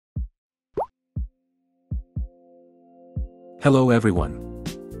Hello everyone.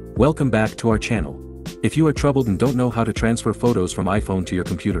 Welcome back to our channel. If you are troubled and don't know how to transfer photos from iPhone to your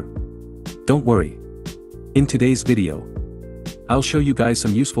computer, don't worry. In today's video, I'll show you guys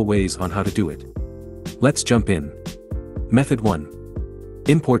some useful ways on how to do it. Let's jump in. Method 1.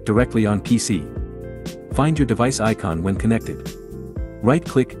 Import directly on PC. Find your device icon when connected.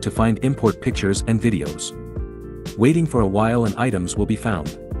 Right-click to find Import Pictures and Videos. Waiting for a while and items will be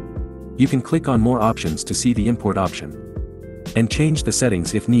found. You can click on More Options to see the import option, and change the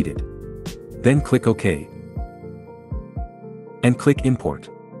settings if needed. Then click OK. And click Import.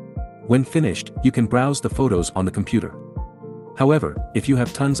 When finished, you can browse the photos on the computer. However, if you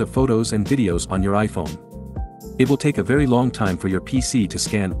have tons of photos and videos on your iPhone, it will take a very long time for your PC to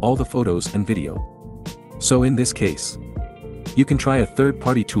scan all the photos and video. So in this case, you can try a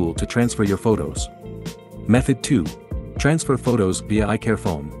third-party tool to transfer your photos. Method 2. Transfer photos via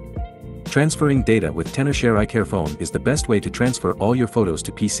iCareFone. Transferring data with TenorShare iCareFone is the best way to transfer all your photos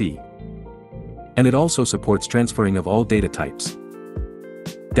to PC. And it also supports transferring of all data types.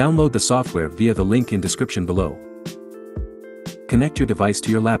 Download the software via the link in description below. Connect your device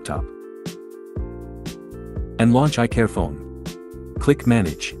to your laptop. And launch iCareFone. Click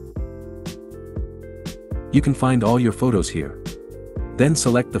Manage. You can find all your photos here. Then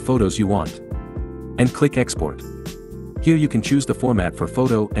select the photos you want. And click Export. Here you can choose the format for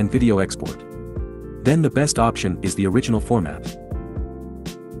photo and video export. Then the best option is the original format.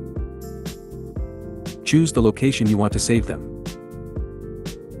 Choose the location you want to save them.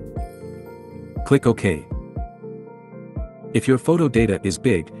 Click OK. If your photo data is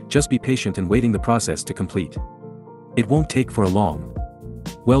big, just be patient and waiting the process to complete. It won't take for a long.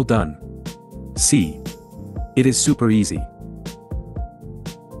 Well done. See? It is super easy.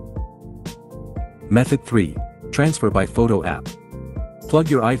 Method 3. Transfer by Photo app. Plug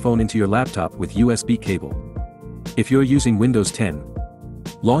your iPhone into your laptop with USB cable. If you're using Windows 10,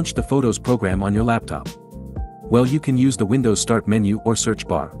 launch the Photos program on your laptop. Well, you can use the Windows Start menu or search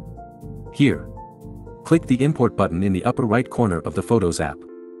bar. Here, click the Import button in the upper right corner of the Photos app.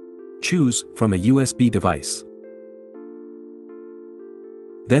 Choose from a USB device.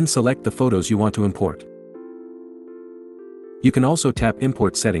 Then select the photos you want to import. You can also tap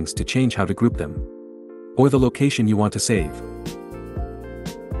Import Settings to change how to group them, or the location you want to save.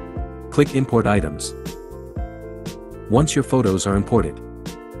 Click Import Items. Once your photos are imported,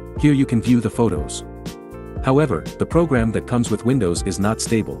 here you can view the photos. However, the program that comes with Windows is not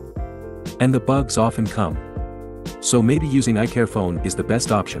stable, and the bugs often come. So maybe using iCareFone is the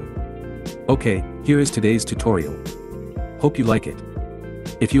best option. Okay, here is today's tutorial. Hope you like it.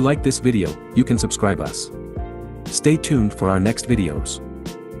 If you like this video, you can subscribe us. Stay tuned for our next videos.